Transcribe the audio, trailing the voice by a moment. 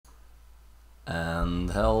And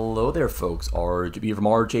hello there, folks. RGB from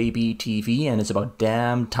RJB TV, and it's about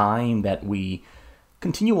damn time that we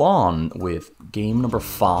continue on with game number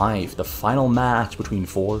 5, the final match between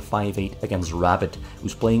 458 against Rabbit,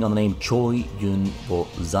 who's playing on the name Choi Yun Bo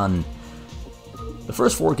Zan. The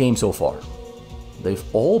first 4 games so far, they've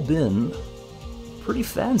all been pretty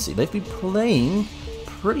fancy. They've been playing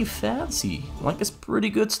pretty fancy. Like, it's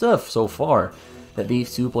pretty good stuff so far that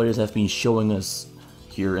these two players have been showing us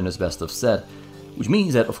here in this best of set, which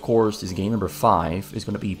means that, of course, this game number 5 is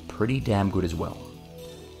going to be pretty damn good as well.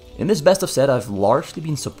 In this best of set, I've largely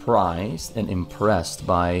been surprised and impressed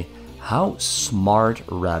by how smart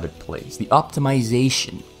Rabbit plays. The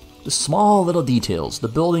optimization, the small little details, the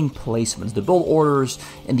building placements, the build orders,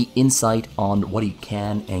 and the insight on what he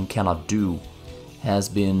can and cannot do has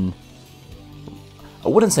been, I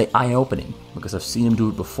wouldn't say eye-opening, because I've seen him do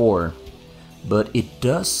it before, but it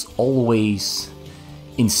does always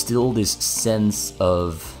instill this sense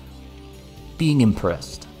of being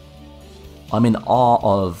impressed. I'm in awe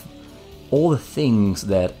of all the things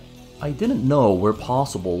that I didn't know were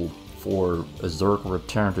possible for a Zerg or a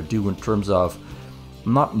Terran to do in terms of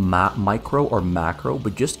not micro or macro,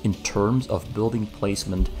 but just in terms of building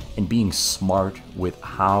placement and being smart with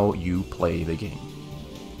how you play the game.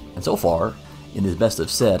 And so far, in this best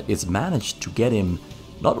of set, it's managed to get him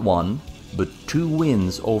not one, but 2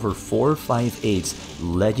 wins over 458's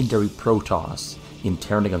legendary Protoss in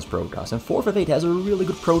Terran against Protoss. And 458 has a really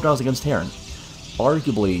good Protoss against Terran.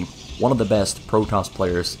 Arguably one of the best Protoss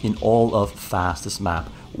players in all of fastest map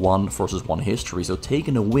 1 versus 1 history. So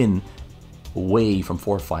taking a win away from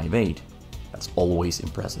 458, that's always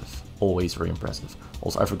impressive. Always very impressive.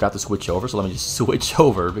 Also, I forgot to switch over, so let me just switch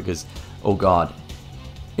over because, oh god.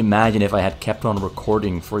 Imagine if I had kept on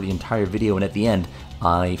recording for the entire video and at the end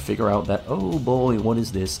I figure out that, oh boy, what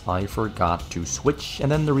is this? I forgot to switch,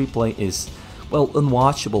 and then the replay is, well,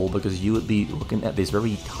 unwatchable because you would be looking at this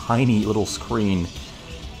very tiny little screen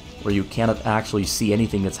where you cannot actually see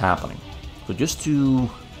anything that's happening. So just to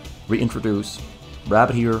reintroduce,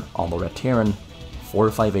 Rabbit here on the red Terran,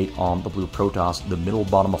 458 on the blue Protoss, the middle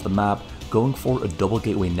bottom of the map, going for a double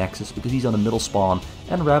gateway nexus because he's on the middle spawn,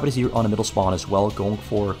 and Rabbit is here on the middle spawn as well, going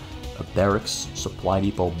for a barracks, supply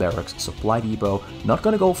depot, barracks, supply depot. Not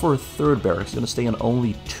going to go for a third barracks, going to stay on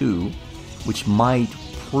only 2, which might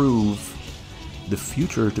prove the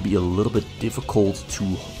future to be a little bit difficult to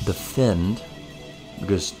defend,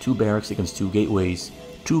 because 2 barracks against 2 gateways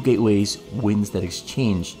wins that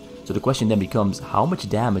exchange. So the question then becomes, how much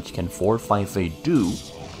damage can 458 do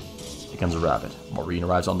against Rabbit? Marine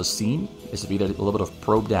arrives on the scene. Is a little bit of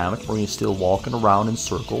probe damage. Marine is still walking around in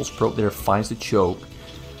circles. Probe there finds the choke.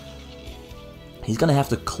 He's gonna have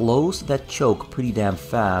to close that choke pretty damn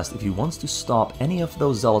fast if he wants to stop any of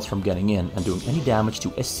those zealots from getting in and doing any damage to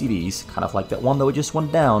SCVs, kind of like that one that just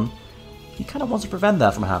went down. He kind of wants to prevent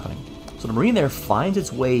that from happening. So the Marine there finds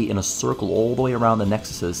its way in a circle all the way around the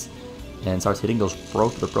nexuses and starts hitting those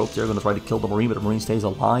probes. The probes there are going to try to kill the Marine, but the Marine stays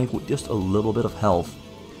alive with just a little bit of health.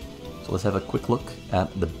 So let's have a quick look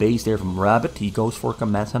at the base there from Rabbit. He goes for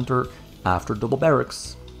command center after double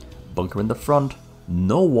barracks. Bunker in the front.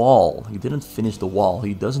 No wall. He didn't finish the wall.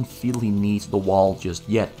 He doesn't feel he needs the wall just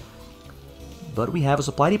yet. But we have a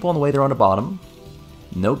supply depot on the way there on the bottom.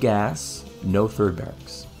 No gas. No third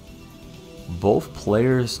barracks. Both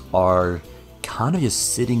players are kind of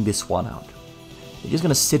just sitting this one out. They're just going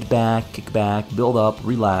to sit back, kick back, build up,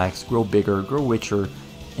 relax, grow bigger, grow richer.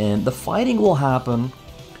 And the fighting will happen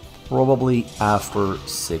probably after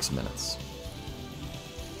 6 minutes.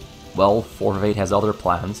 Well, 458 has other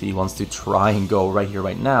plans. He wants to try and go right here,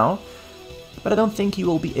 right now. But I don't think he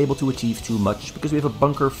will be able to achieve too much because we have a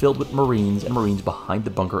bunker filled with Marines and Marines behind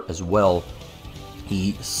the bunker as well.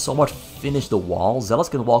 He somewhat finished the wall. Zealots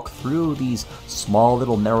can walk through these small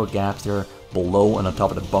little narrow gaps there below and on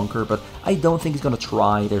top of the bunker, but I don't think he's going to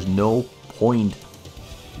try. There's no point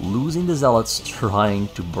losing the Zealots trying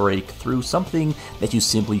to break through something that you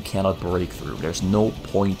simply cannot break through. There's no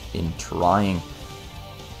point in trying.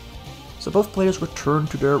 So both players return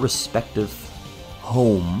to their respective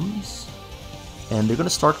homes, and they're going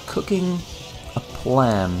to start cooking a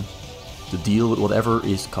plan to deal with whatever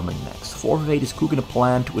is coming next. 458 is cooking a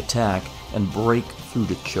plan to attack and break through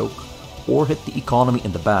the choke, or hit the economy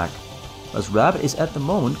in the back. As Rabbit is at the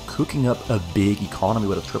moment cooking up a big economy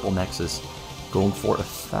with a triple nexus, going for a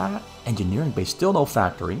fat engineering base. Still no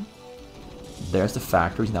factory. There's the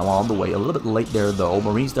factory, he's now on the way. A little bit late there though.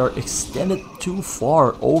 Marines there extended too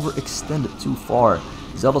far, overextended too far.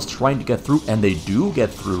 Zealots trying to get through, and they do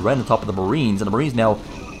get through right on top of the Marines. And the Marines now,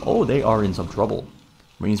 oh, they are in some trouble.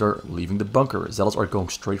 Marines are leaving the bunker. Zealots are going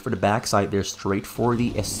straight for the backside. They're straight for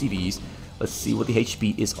the SCVs. Let's see what the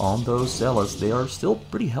HP is on those Zealots. They are still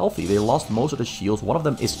pretty healthy. They lost most of the shields. One of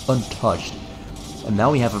them is untouched. And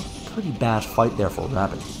now we have a pretty bad fight there for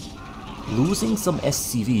Rabbit. Losing some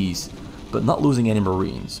SCVs, but not losing any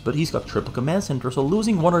Marines. But he's got triple command center, so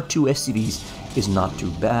losing 1 or 2 SCVs is not too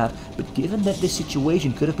bad. But given that this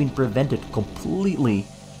situation could have been prevented completely,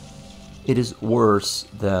 it is worse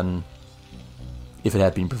than if it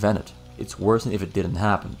had been prevented. It's worse than if it didn't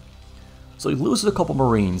happen. So he loses a couple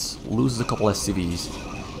Marines, loses a couple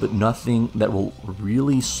SCVs, but nothing that will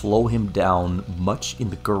really slow him down much in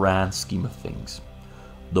the grand scheme of things.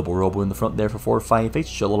 Double Robo in the front there for 458,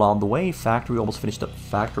 Shuttle on the way, Factory almost finished up.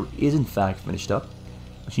 Factory is in fact finished up.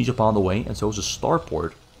 Machine Ship on the way, and so is a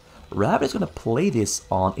Starport. Rabbit is going to play this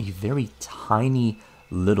on a very tiny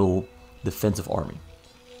little defensive army.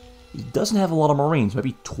 He doesn't have a lot of Marines,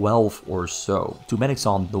 maybe 12 or so. 2 medics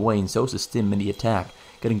on the way, and so is the Stim in the attack.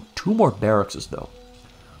 Getting 2 more barracks though.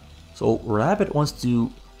 So Rabbit wants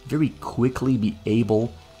to very quickly be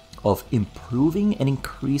able of improving and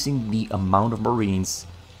increasing the amount of Marines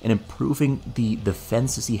and improving the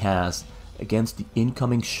defenses he has against the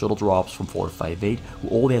incoming shuttle drops from 458, who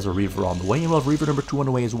already has a Reaver on the way, and we'll have Reaver number 2 on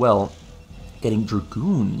the way as well. Getting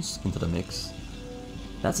Dragoons into the mix.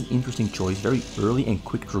 That's an interesting choice. Very early and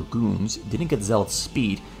quick Dragoons. Didn't get Zealot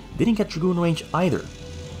speed. Didn't get Dragoon range either.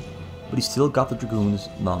 But he still got the Dragoons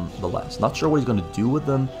nonetheless. Not sure what he's going to do with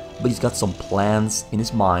them, but he's got some plans in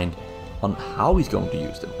his mind on how he's going to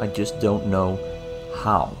use them. I just don't know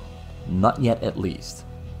how. Not yet, at least.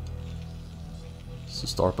 So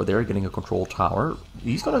Starport there, getting a control tower.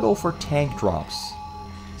 He's going to go for tank drops.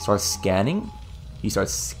 Starts scanning. He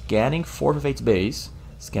starts scanning 458's base.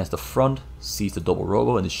 Scans the front, sees the double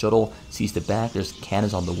robo and the shuttle, sees the back, there's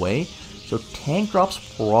cannons on the way. So tank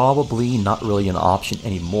drops probably not really an option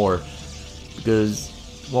anymore, because,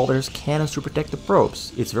 well, there's cannons to protect the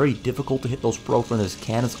probes. It's very difficult to hit those probes when there's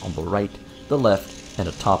cannons on the right, the left, and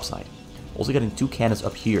the top side. Also getting 2 cannons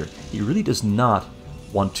up here. He really does not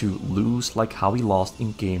want to lose like how he lost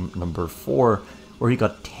in game number 4, where he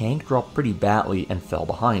got tank dropped pretty badly and fell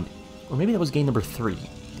behind. Or maybe that was game number 3.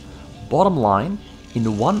 Bottom line,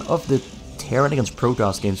 in one of the Terran against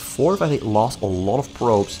Protoss games, 458 lost a lot of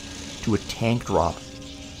probes to a tank drop,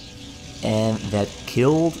 and that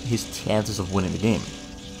killed his chances of winning the game.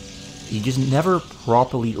 He just never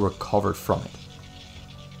properly recovered from it.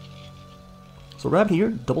 So Rabbit here,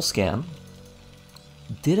 double scan.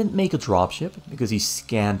 Didn't make a dropship because he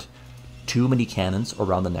scanned too many cannons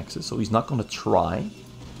around the Nexus, so he's not going to try.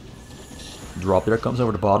 Drop there, comes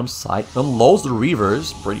over the bottom side, unloads the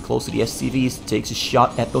Reavers, pretty close to the SCVs, takes a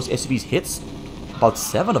shot at those SCVs, hits about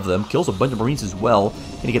 7 of them, kills a bunch of Marines as well.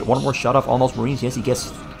 Can he get 1 more shot off on those Marines? Yes, he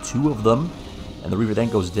gets 2 of them, and the Reaver then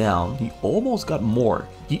goes down. He almost got more.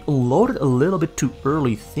 He unloaded a little bit too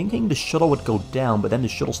early, thinking the shuttle would go down, but then the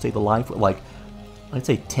shuttle stayed alive with like, I'd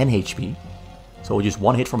say 10 HP. So just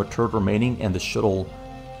 1 hit from a turret remaining, and the shuttle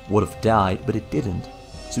would have died, but it didn't.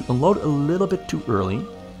 So he unloaded a little bit too early.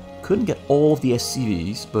 Couldn't get all of the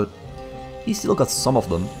SCVs, but he still got some of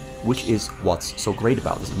them, which is what's so great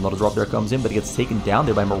about this. Another drop there comes in, but it gets taken down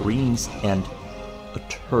there by Marines and a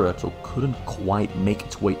turret, so couldn't quite make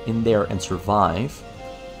its way in there and survive.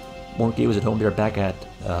 More gateways at home there, back at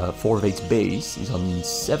 458's base. He's on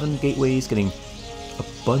 7 gateways, getting a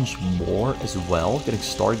bunch more as well, getting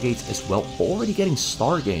Stargates as well, already getting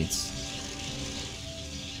Stargates.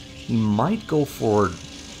 He might go for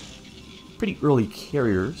pretty early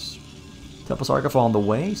carriers. Tempest Archive on the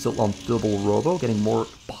way, still on double robo, getting more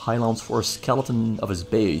pylons for a skeleton of his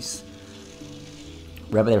base.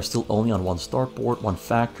 Rabbit there still only on 1 starport, 1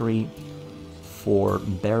 factory, 4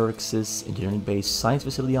 barracks, engineering base, science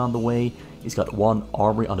facility on the way. He's got 1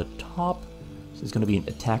 armory on the top. So there's going to be an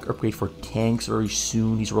attack upgrade for tanks very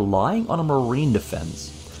soon. He's relying on a marine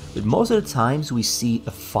defense. But most of the times we see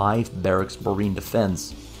a 5 barracks marine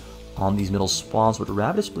defense on these middle spawns, but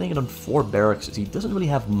Rabbit is playing it on 4 barracks. He doesn't really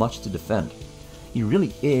have much to defend. He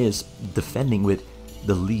really is defending with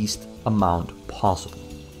the least amount possible.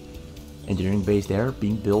 Engineering base there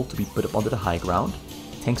being built to be put up onto the high ground.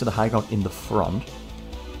 Tanks on the high ground in the front.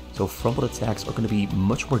 So frontal attacks are going to be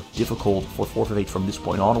much more difficult for 458 from this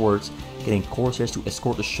point onwards. Getting Corsairs to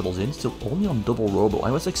escort the shuttles in, still only on double robo.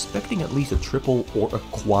 I was expecting at least a triple or a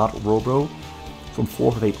quad robo from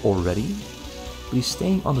 458 already. But he's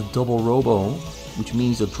staying on the double robo, which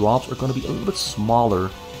means the drops are going to be a little bit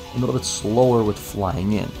smaller and a little bit slower with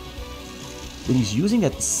flying in. But he's using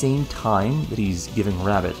at the same time that he's giving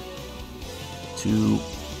Rabbit to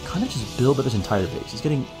kind of just build up his entire base. He's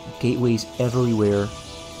getting gateways everywhere.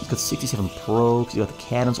 He's got 67 probes. He's got the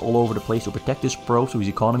cannons all over the place to protect this probe, so his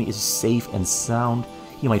economy is safe and sound.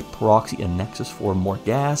 He might proxy a Nexus for more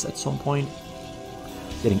gas at some point.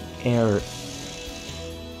 Getting air.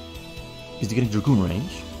 Is he getting Dragoon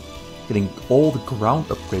range? Getting all the ground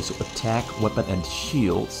upgrades, so attack, weapon, and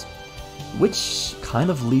shields. Which kind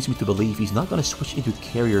of leads me to believe he's not going to switch into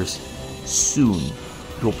carriers soon.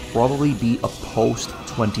 It will probably be a post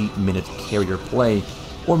 20-minute carrier play,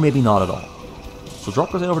 or maybe not at all. So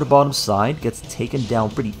drop goes in over the bottom side, gets taken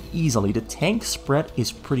down pretty easily. The tank spread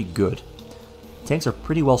is pretty good. Tanks are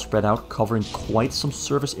pretty well spread out, covering quite some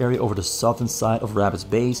surface area over the southern side of Rabbit's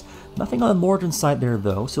base. Nothing on the northern side there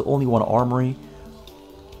though, so only one armory.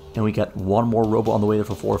 And we got one more robo on the way there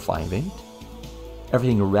for 458.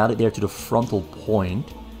 Everything routed there to the frontal point,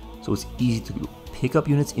 so it's easy to pick up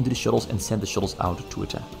units into the shuttles and send the shuttles out to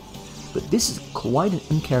attack. But this is quite an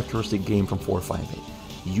uncharacteristic game from 458.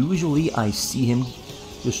 Usually I see him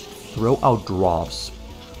just throw out drops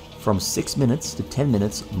from 6 minutes to 10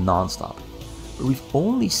 minutes non-stop. But we've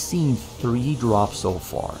only seen 3 drops so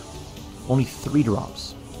far. Only 3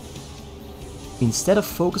 drops. Instead of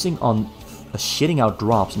focusing on shitting out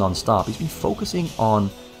drops non-stop, he's been focusing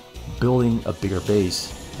on building a bigger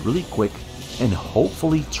base really quick and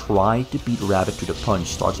hopefully try to beat Rabbit to the punch.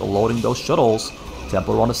 Starts loading those shuttles.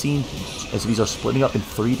 Templar on the scene as these are splitting up in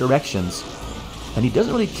 3 directions. And he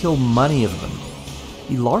doesn't really kill many of them.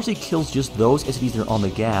 He largely kills just those SCVs that are on the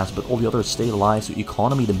gas, but all the others stay alive, so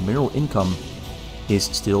economy, the mineral income, is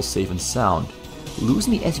still safe and sound.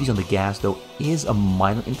 Losing the SCVs on the gas, though, is a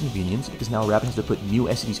minor inconvenience, because now Rabbit has to put new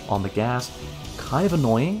SCVs on the gas. Kind of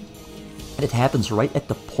annoying. And it happens right at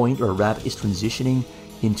the point where Rabbit is transitioning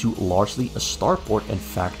into largely a starport and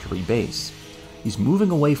factory base. He's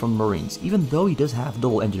moving away from Marines. Even though he does have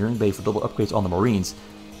double engineering bay for double upgrades on the Marines,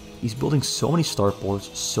 he's building so many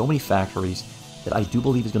starports, so many factories, that I do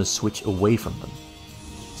believe he's going to switch away from them.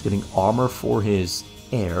 He's getting armor for his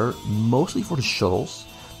air, mostly for the shuttles.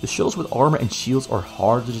 The shuttles with armor and shields are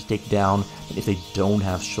harder to take down than if they don't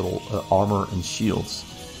have shuttle armor and shields.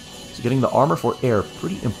 So getting the armor for air,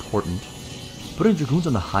 pretty important. Putting Dragoons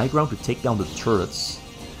on the high ground to take down the turrets.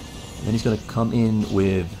 And then he's going to come in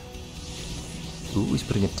with... Ooh, he's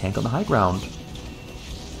putting a tank on the high ground.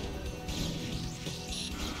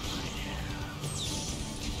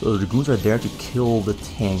 So the Dragoons are there to kill the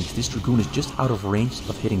tanks. This Dragoon is just out of range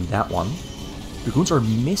of hitting that one. Dragoons are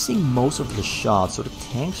missing most of the shots, so the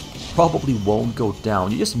tanks probably won't go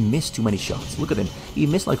down. You just missed too many shots. Look at him. He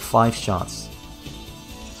missed like 5 shots.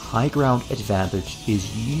 High ground advantage is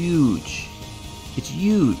huge. It's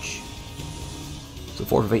huge. So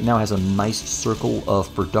 458 now has a nice circle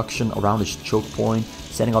of production around his choke point,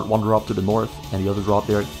 sending out one drop to the north and the other drop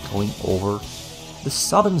there going over the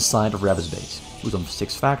southern side of Rabbit's base. With them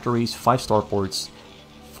 6 factories, 5 starports,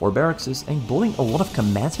 4 barracks, and building a lot of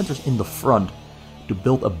command centers in the front to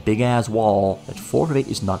build a big ass wall that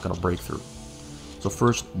 458 is not going to break through. So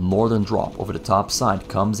first, northern drop over the top side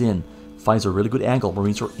comes in, finds a really good angle.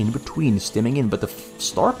 Marines are in between, stimming in, but the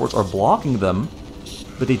starports are blocking them.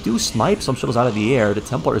 But they do snipe some shuttles out of the air. The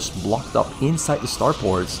Templar is blocked up inside the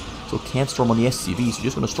starports, so can't storm on the SCVs. So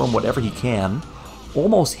just going to storm whatever he can.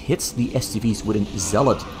 Almost hits the SCVs with a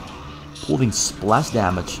Zealot, pulling splash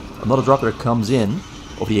damage. Another drop that comes in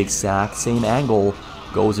of the exact same angle,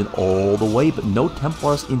 goes in all the way, but no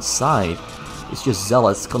Templars inside. It's just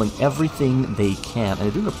Zealots killing everything they can, and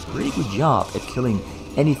they're doing a pretty good job at killing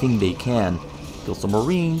anything they can. Kill some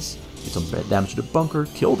Marines, get some damage to the bunker,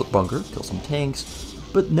 kill the bunker, kill some tanks,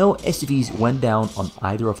 but no SCVs went down on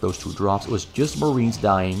either of those 2 drops. It was just Marines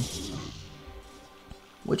dying,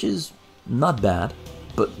 which is not bad,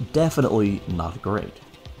 but definitely not great.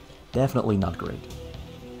 Definitely not great.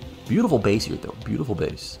 Beautiful base here though, beautiful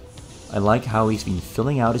base. I like how he's been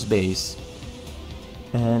filling out his base.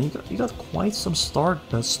 And he got quite some star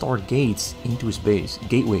gates into his base.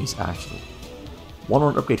 Gateways actually. 1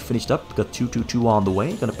 more upgrade finished up, got 222 on the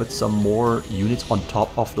way. Gonna put some more units on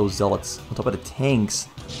top of those Zealots, on top of the tanks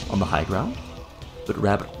on the high ground. But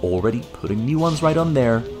Rabbit already putting new ones right on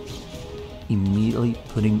there. Immediately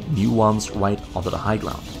putting new ones right onto the high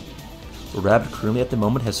ground. So Rabbit currently at the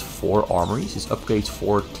moment has 4 armories. His upgrades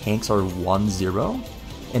for tanks are 1-0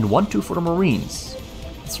 and 1-2 for the Marines.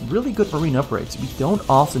 It's really good Marine upgrades. We don't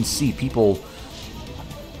often see people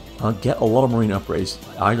get a lot of Marine upgrades.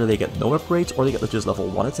 Either they get no upgrades or they get just level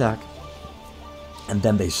 1 attack and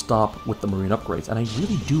then they stop with the Marine upgrades. And I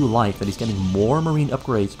really do like that he's getting more Marine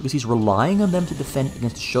upgrades because he's relying on them to defend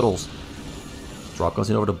against the shuttles. Drop goes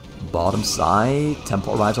in over the bottom side.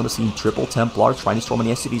 Templar arrives on the scene. Triple Templar trying to storm on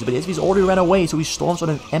the SCVs, but the SCVs already ran away, so he storms on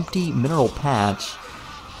an empty mineral patch.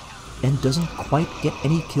 and doesn't quite get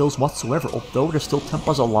any kills whatsoever. Although there's still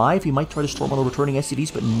Templars alive, he might try to storm on the returning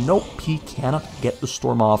SCVs, but nope, he cannot get the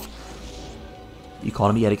storm off. The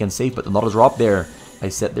economy yet again safe, but another drop there. I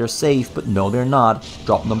said they're safe, but no, they're not.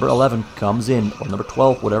 Drop number 11 comes in, or number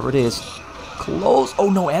 12, whatever it is. Close. Oh,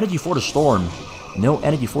 no energy for the storm. No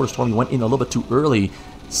energy for the storm. He went in a little bit too early.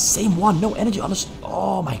 Same one. No energy on the...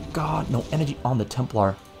 Oh, my God. No energy on the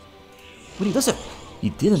Templar. Wait, listen. He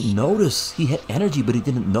didn't notice. He had energy, but he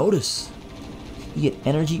didn't notice. He had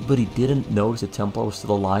energy, but he didn't notice the Templar was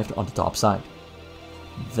still alive on the top side.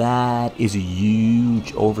 That is a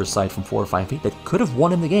huge oversight from 4 or 5 feet that could have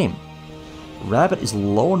won him the game. Rabbit is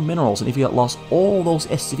low on minerals, and if he had lost all those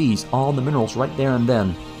SCVs on the minerals right there and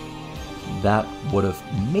then, that would have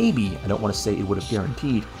maybe, I don't want to say it would have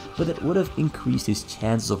guaranteed, but it would have increased his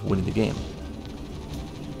chances of winning the game.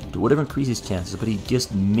 It would have increased his chances, but he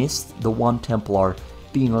just missed the one Templar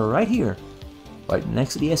being right here, right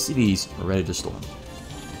next to the SCVs, ready to storm.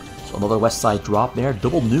 So another west side drop there,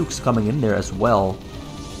 double nukes coming in there as well.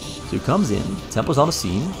 So he comes in, Templars on the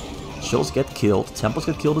scene, Shills get killed, Templars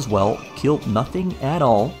get killed as well, killed nothing at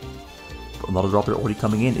all. Another drop there already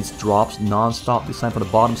coming in, it's drops non-stop, this time from the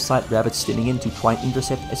bottom side, Rabbit standing in to try and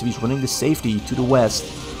intercept SCVs running to safety to the west.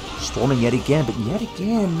 Storming yet again, but yet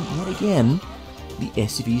again, the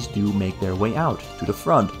SCVs do make their way out to the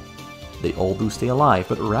front. They all do stay alive,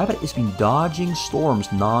 but Rabbit has been dodging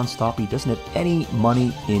storms non-stop, he doesn't have any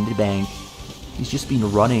money in the bank. He's just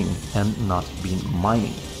been running and not been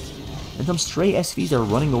mining. And some stray SCVs are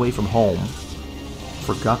running away from home.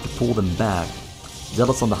 Forgot to pull them back.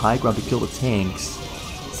 Zealots on the high ground to kill the tanks.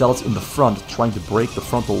 Zealots in the front trying to break the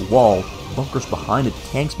frontal wall. Bunkers behind it,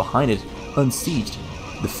 tanks behind it, unsieged.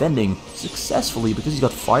 Defending successfully because he's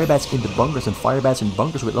got Firebats in the bunkers, and Firebats in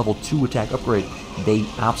bunkers with level 2 attack upgrade. They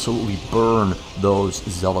absolutely burn those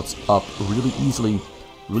Zealots up really easily,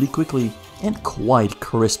 really quickly, and quite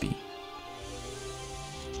crispy.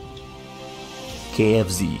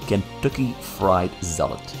 KFZ, Kentucky Fried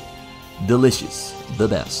Zealot. Delicious, the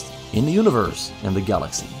best in the universe and the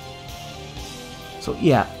galaxy. So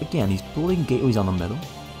yeah, again, he's building gateways on the middle.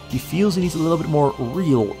 He feels he needs a little bit more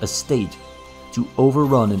real estate to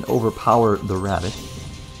overrun and overpower the Rabbit,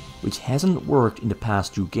 which hasn't worked in the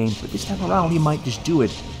past 2 games, but this time around he might just do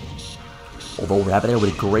it. Although Rabbit there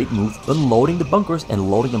with a great move, unloading the bunkers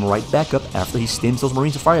and loading them right back up after he stims those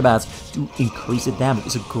Marines and Firebats to increase the damage.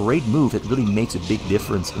 It's a great move that really makes a big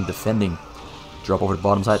difference in defending. Drop over the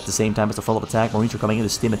bottom side at the same time as the front of attack. Marines are coming in to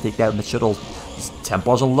stim and take down the shuttles.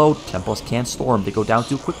 Templars unload. Templars can't storm. They go down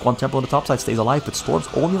too quick. One Templar on the top side stays alive, but storms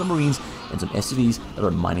only the Marines and some SCVs that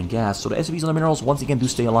are mining gas. So the SCVs on the minerals once again do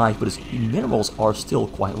stay alive, but his minerals are still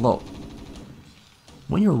quite low.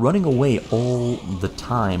 When you're running away all the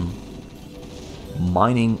time,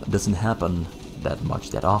 mining doesn't happen that much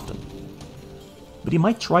that often. But he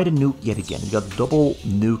might try to nuke yet again. He's got double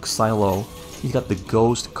nuke silo. He's got the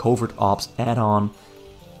Ghost Covert Ops add-on.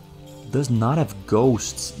 Does not have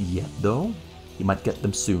ghosts yet though. He might get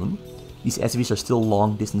them soon. These SCVs are still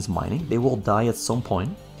long distance mining. They will die at some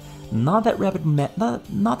point. Not that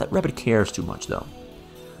Rabbit cares too much though.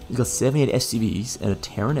 He's got 78 SCVs and a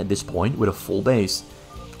Terran at this point with a full base.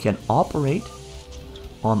 Can operate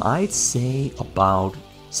on, I'd say, about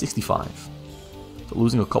 65. So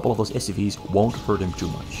losing a couple of those SCVs won't hurt him too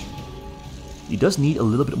much. He does need a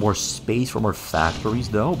little bit more space from our factories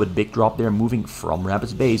though, but big drop there moving from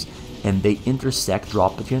Rabbit's base, and they intersect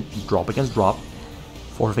drop against drop.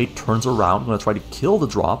 4 of 8 turns around, gonna try to kill the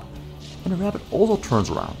drop, and the Rabbit also turns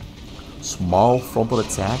around. Small frontal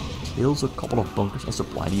attack, kills a couple of bunkers and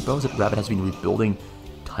supply depots that Rabbit has been rebuilding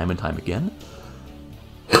time and time again.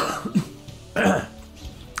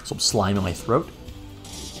 Some slime in my throat.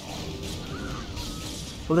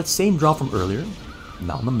 Well, that same drop from earlier,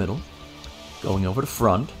 now in the middle. Going over the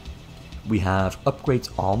front, we have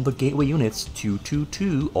upgrades on the gateway units,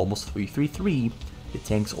 222, almost 333. The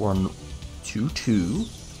tanks are on 22,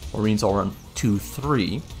 Marines are on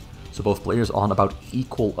 23. So both players on about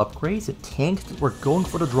equal upgrades. The tanks that were going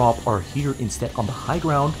for the drop are here instead on the high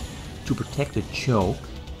ground to protect the choke.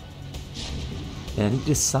 And he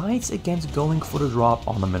decides against going for the drop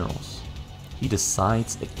on the minerals. He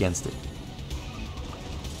decides against it.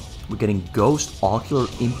 We're getting Ghost Ocular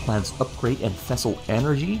Implants upgrade and Vessel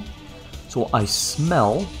Energy. So I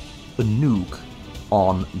smell a nuke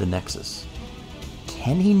on the Nexus.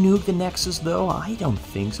 Can he nuke the Nexus though? I don't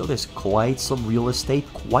think so. There's quite some real estate,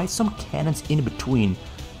 quite some cannons in between.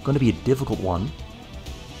 Going to be a difficult one.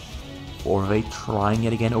 4 of 8 trying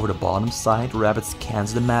it again over the bottom side. Rabbit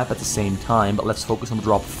scans the map at the same time, but let's focus on the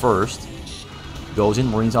drop first. Goes in,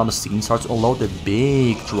 Marines on the scene, starts to unload the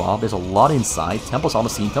big drop. There's a lot inside. Temple's on the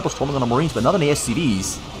scene. Temple's storming on the Marines, but not on the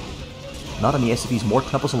SCVs. Not on the SCVs. More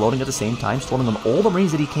Temple's unloading at the same time, storming on all the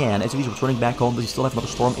Marines that he can. SCVs returning back home, but he still have another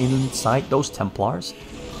storm inside those Templars.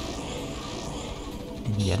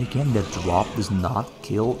 And yet again, the drop does not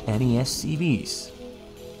kill any SCVs.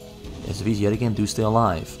 SCVs yet again do stay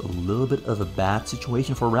alive. A little bit of a bad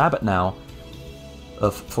situation for Rabbit now.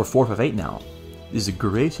 For 458 now. This is a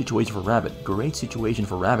great situation for Rabbit. Great situation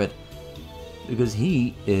for Rabbit. Because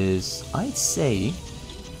he is, I'd say...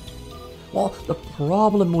 Well, the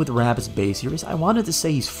problem with Rabbit's base here is I wanted to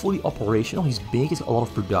say he's fully operational. He's big, he's got a lot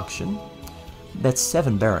of production. That's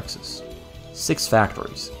 7 barracks. 6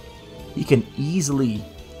 factories. He can easily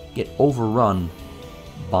get overrun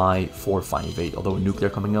by 458. Although a nuke there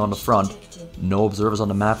coming in on the front. No observers on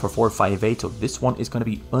the map for 458. So this one is going to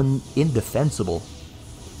be indefensible.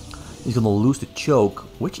 He's going to lose the choke,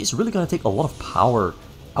 which is really going to take a lot of power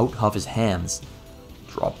out of his hands.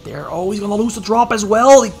 Drop there. Oh, he's going to lose the drop as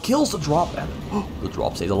well. He kills the drop. And the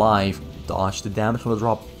drop stays alive. Dodge the damage from the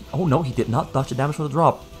drop. Oh no, he did not dodge the damage from the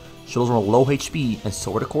drop. Shuttles are on low HP, and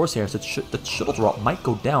so are the Corsairs. The shuttle drop might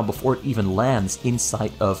go down before it even lands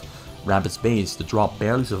inside of Rabbit's base. The drop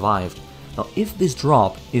barely survived. Now, if this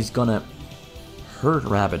drop is going to hurt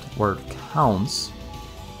Rabbit where it counts,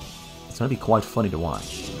 it's going to be quite funny to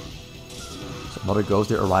watch. So another Ghost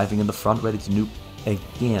there arriving in the front, ready to nuke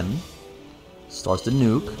again. Starts the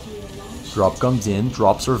nuke. Drop comes in.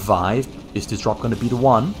 Drop survived. Is this drop going to be the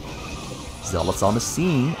one? Zealots on the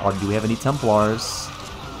scene. Or do we have any Templars?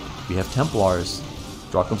 We have Templars.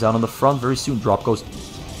 Drop comes down on the front very soon. Drop goes...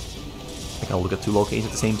 I gotta look at 2 locations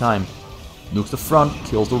at the same time. Nukes the front.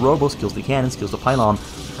 Kills the Robos. Kills the cannons. Kills the pylon.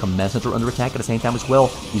 Command center under attack at the same time as well.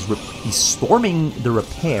 He's storming the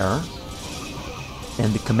repair.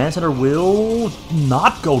 And the command center will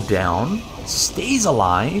not go down. Stays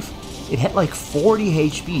alive. It had like 40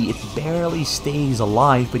 HP. It barely stays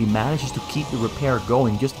alive, but he manages to keep the repair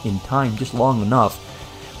going just in time, just long enough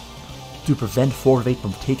to prevent 458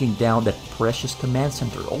 from taking down that precious command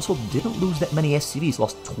center. Also didn't lose that many SCVs,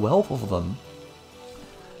 lost 12 of them.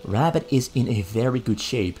 Rabbit is in a very good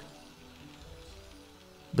shape,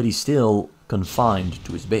 but he's still confined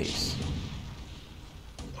to his base.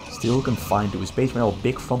 Still confined to his base. Right now, a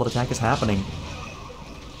big frontal attack is happening.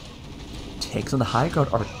 Tanks on the high ground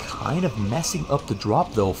are kind of messing up the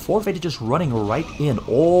drop though. 458 just running right in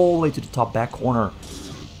all the way to the top back corner.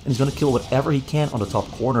 And he's going to kill whatever he can on the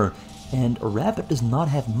top corner. And Rabbit does not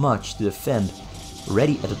have much to defend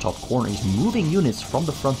ready at the top corner. He's moving units from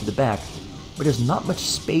the front to the back, but there's not much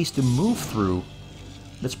space to move through.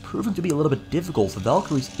 That's proven to be a little bit difficult. The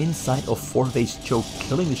Valkyries inside of 458's choke,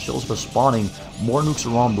 killing the shuttles for spawning. More nukes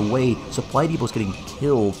are on the way. Supply depots getting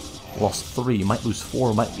killed. Lost 3, might lose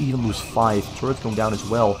 4, might even lose 5. Turrets going down as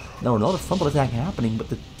well. Now another frontal attack happening, but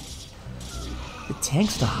the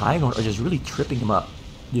tanks to high ground are just really tripping him up.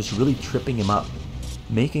 Just really tripping him up.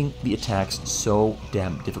 Making the attacks so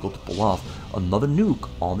damn difficult to pull off. Another nuke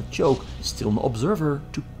on the choke. Still no observer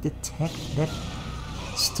to detect that.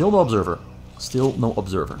 Still no observer. Still no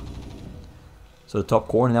observer. So the top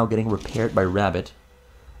corner now getting repaired by Rabbit.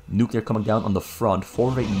 Nuke there coming down on the front.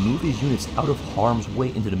 458 move these units out of harm's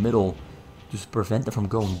way into the middle to prevent them from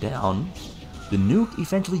going down. The nuke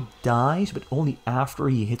eventually dies, but only after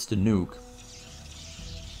he hits the nuke.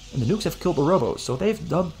 And the nukes have killed the Robos, so they've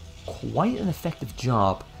done quite an effective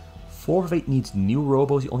job. 458 needs new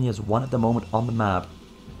Robos. He only has 1 at the moment on the map.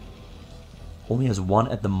 Only has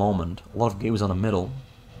 1 at the moment. A lot of games on the middle.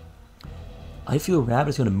 I feel Rabbit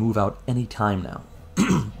is going to move out any time now.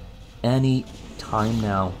 Any time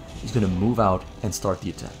now. He's going to move out and start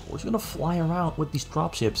the attack. Or he's going to fly around with these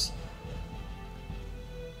dropships.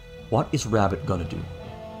 What is Rabbit going to do?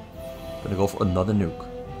 Going to go for another nuke.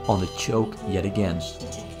 On the choke yet again.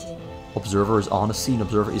 Observer is on the scene.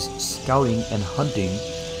 Observer is scouting and hunting.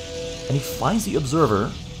 And he finds the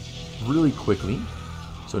Observer really quickly.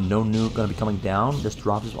 So no nuke going to be coming down. This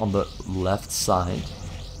drop is on the left side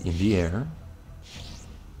in the air.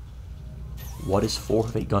 What is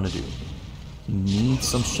 458 going to do? He needs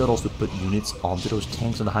some shuttles to put units onto those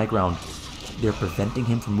tanks on the high ground. They're preventing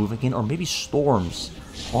him from moving in, or maybe storms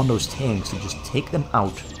on those tanks to just take them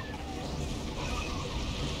out.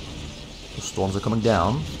 The storms are coming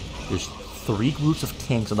down. There's 3 groups of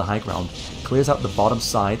tanks on the high ground. Clears out the bottom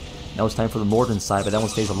side. Now it's time for the northern side, but that one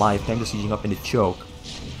stays alive. Tanks are sieging up in the choke.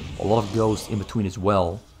 A lot of ghosts in between as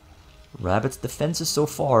well. Rabbit's defenses so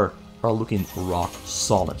far are looking rock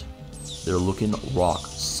solid. They're looking rock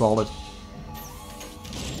solid.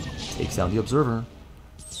 Takes down the Observer.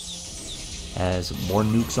 Has more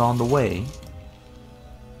nukes on the way.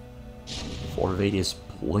 4 of 8 is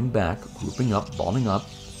pulling back, grouping up, bonding up.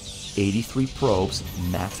 83 probes,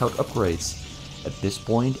 max out upgrades. At this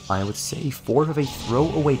point, I would say 4 of 8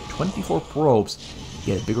 throw away 24 probes,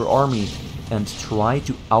 get a bigger army, and try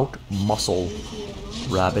to out-muscle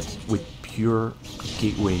Rabbit with pure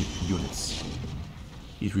gateway units.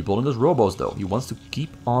 He's rebuilding those robos though. He wants to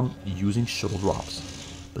keep on using shuttle drops.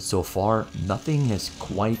 But so far, nothing has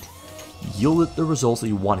quite yielded the results that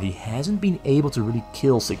he wanted. He hasn't been able to really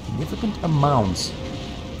kill significant amounts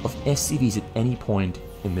of SCVs at any point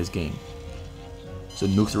in this game. So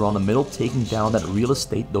nukes around the middle, taking down that real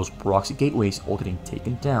estate, those proxy gateways all getting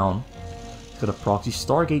taken down. He's got a proxy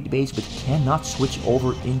Stargate base, but cannot switch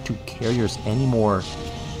over into carriers anymore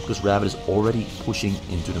because Rabbit is already pushing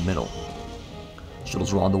into the middle.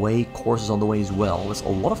 Shuttles are on the way, Corsairs on the way as well. There's a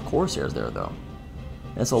lot of Corsairs there though.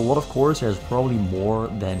 That's a lot of Corsairs, probably more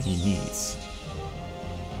than he needs.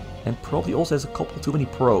 And probably also has a couple too many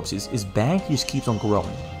probes. His bank just keeps on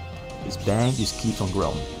growing. His bank just keeps on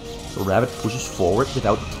growing. So Rabbit pushes forward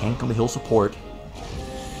without tank on the hill support.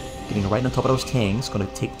 Getting right on top of those tanks, gonna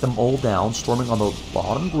take them all down, storming on the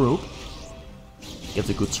bottom group. Gets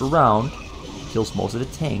a good surround, kills most of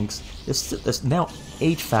the tanks. There's now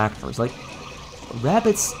 8 factories. Like,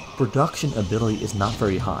 Rabbit's production ability is not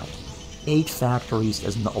very high. 8 factories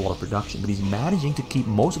is not a lot of production, but he's managing to keep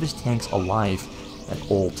most of his tanks alive at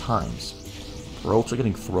all times. Probes are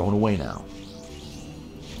getting thrown away now.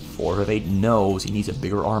 4 of 8 knows he needs a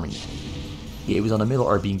bigger army. Gateways on the middle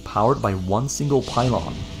are being powered by one single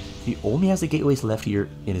pylon. He only has the gateways left here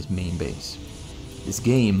in his main base. This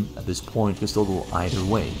game, at this point, can still go either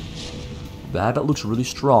way. Rabbit looks really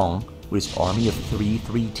strong with his army of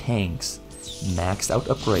 3 tanks, maxed out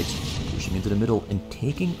upgrades, pushing into the middle and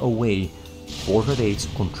taking away 4 of 8's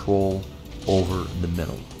control over the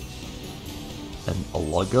middle. And a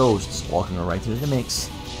lot of ghosts walking right into the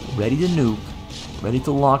mix, ready to nuke, ready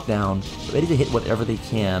to lock down, ready to hit whatever they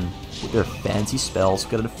can with their fancy spells.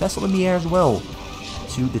 Got a Vessel in the air as well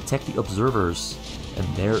to detect the observers. And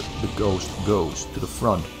there the ghost goes to the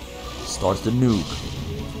front, starts to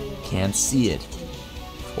nuke, can't see it.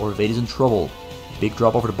 4 of 8 is in trouble. Big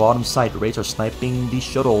drop over the bottom side. Raids are sniping these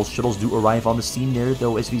shuttles. Shuttles do arrive on the scene there,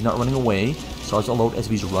 though SV's not running away. Starts to unload.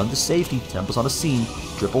 SV's run to safety. Templars on the scene.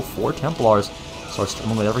 Triple 4 Templars. Starts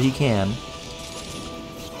storming whatever he can.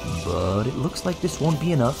 But it looks like this won't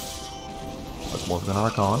be enough. That's more of an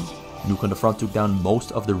Archon. Nuke on the front took down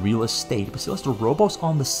most of the real estate, but still has the robos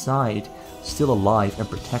on the side still alive and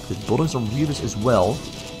protected. Building some readers as well.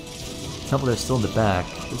 Templar is still in the back.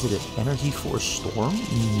 Is it an Energy Force Storm?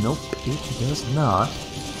 Nope, it does not.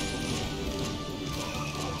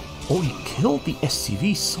 Oh, he killed the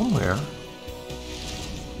SCV somewhere.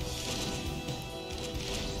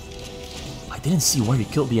 I didn't see where he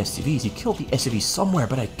killed the SCVs. He killed the SCVs somewhere,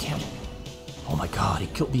 but I can't... Oh my god, he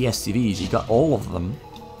killed the SCVs. He got all of them.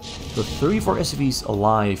 So 34 SCVs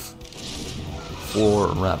alive for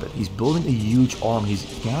Rabbit. He's building a huge army. He's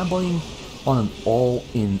gambling on an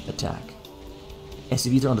all-in attack.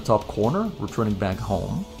 SCVs are on the top corner, returning back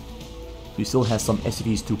home. He still has some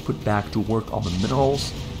SCVs to put back to work on the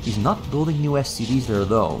minerals. He's not building new SCVs there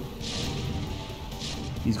though.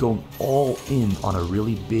 He's going all in on a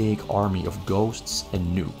really big army of ghosts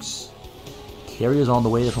and nukes. Carriers on the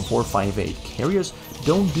way there from 458. Carriers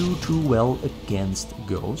don't do too well against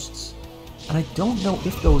ghosts. And I don't know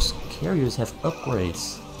if those carriers have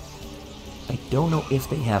upgrades. I don't know if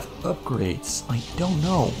they have upgrades. I don't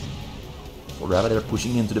know. Well, Rabbit, they're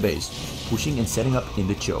pushing into the base. Pushing and setting up in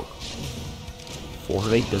the choke. 4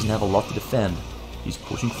 of 8 doesn't have a lot to defend. He's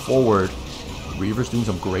pushing forward. Reaver's doing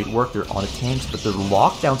some great work there on the tanks, but the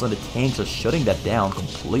lockdowns on the tanks are shutting that down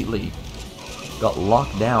completely. Got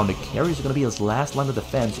locked down. The carriers are going to be his last line of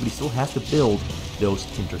defense, but he still has to build those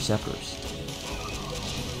interceptors.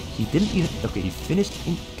 He didn't even... Okay, he finished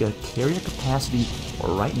in carrier capacity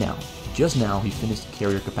right now. Just now, he finished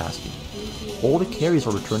carrier capacity. All the carriers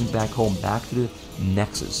are returning back home, back to the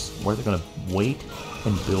Nexus, where they're going to wait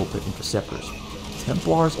and build their interceptors.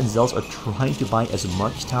 Templars and Zealots are trying to buy as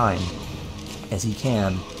much time as he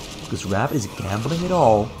can, because Rabbit is gambling it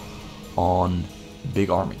all on big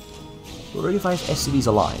army. 35 SCVs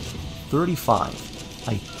alive. 35.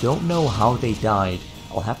 I don't know how they died.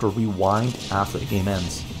 I'll have to rewind after the game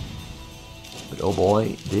ends. But oh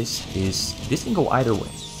boy, this can go either way.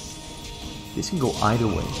 This can go either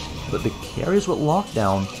way. But the carriers with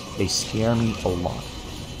lockdown, they scare me a lot.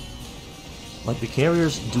 Like, the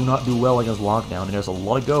carriers do not do well against lockdown, and there's a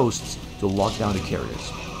lot of ghosts to lock down the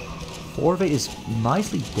carriers. 4 of 8 is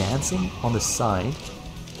nicely dancing on the side.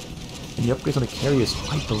 And the upgrades on the carriers,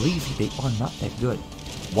 I believe they are not that good.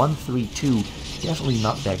 132 definitely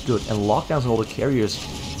not that good. And Lockdowns and all the carriers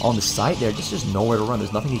on the side there, just nowhere to run.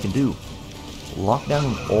 There's nothing he can do. Lockdown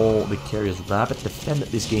on all the carriers. Rabbit defended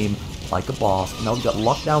this game like a boss. Now he's got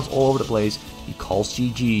lockdowns all over the place. He calls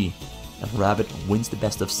GG. And Rabbit wins the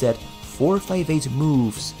best of set. 458's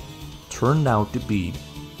moves turned out to be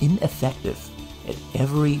ineffective at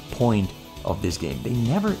every point of this game. They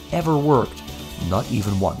never ever worked. Not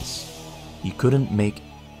even once. He couldn't make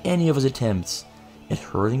any of his attempts at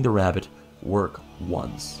hurting the Rabbit work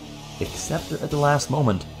once. Except at the last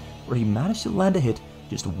moment, where he managed to land a hit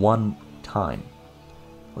just one time.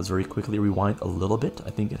 Let's very quickly rewind a little bit. I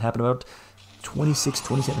think it happened about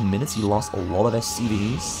 26-27 minutes. He lost a lot of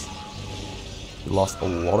SCVs. He lost a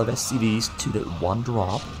lot of SCVs to that one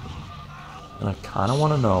drop. And I kind of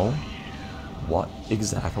want to know what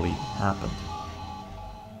exactly happened.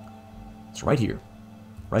 It's right here.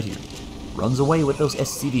 Right here. Runs away with those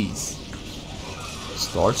SCVs.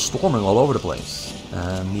 Starts storming all over the place.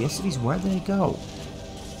 And the SCVs, where do they go?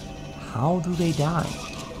 How do they die?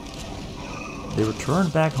 They return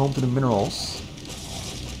back home to the minerals.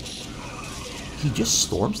 He just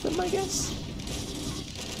storms them, I guess?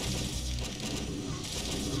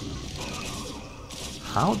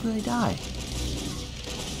 How do they die?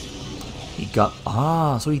 He got...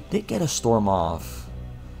 so he did get a storm off.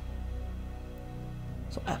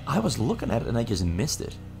 So I was looking at it and I just missed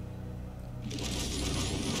it.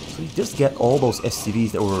 So he just get all those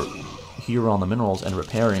SCVs that were here on the minerals and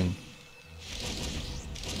repairing.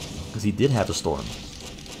 Because he did have a storm.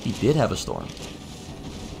 He did have a storm.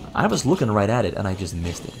 I was looking right at it and I just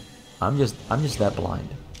missed it. I'm just that blind.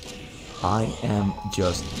 I am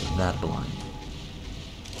just that blind.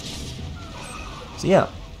 So yeah,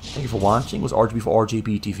 thank you for watching. It was RGB for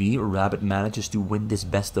RJB TV. Rabbit manages to win this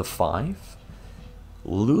best of 5.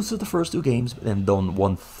 Loses the first 2 games, and then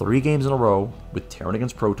won 3 games in a row with Terran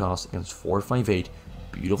against Protoss against 458.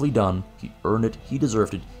 Beautifully done. He earned it. He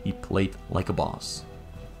deserved it. He played like a boss.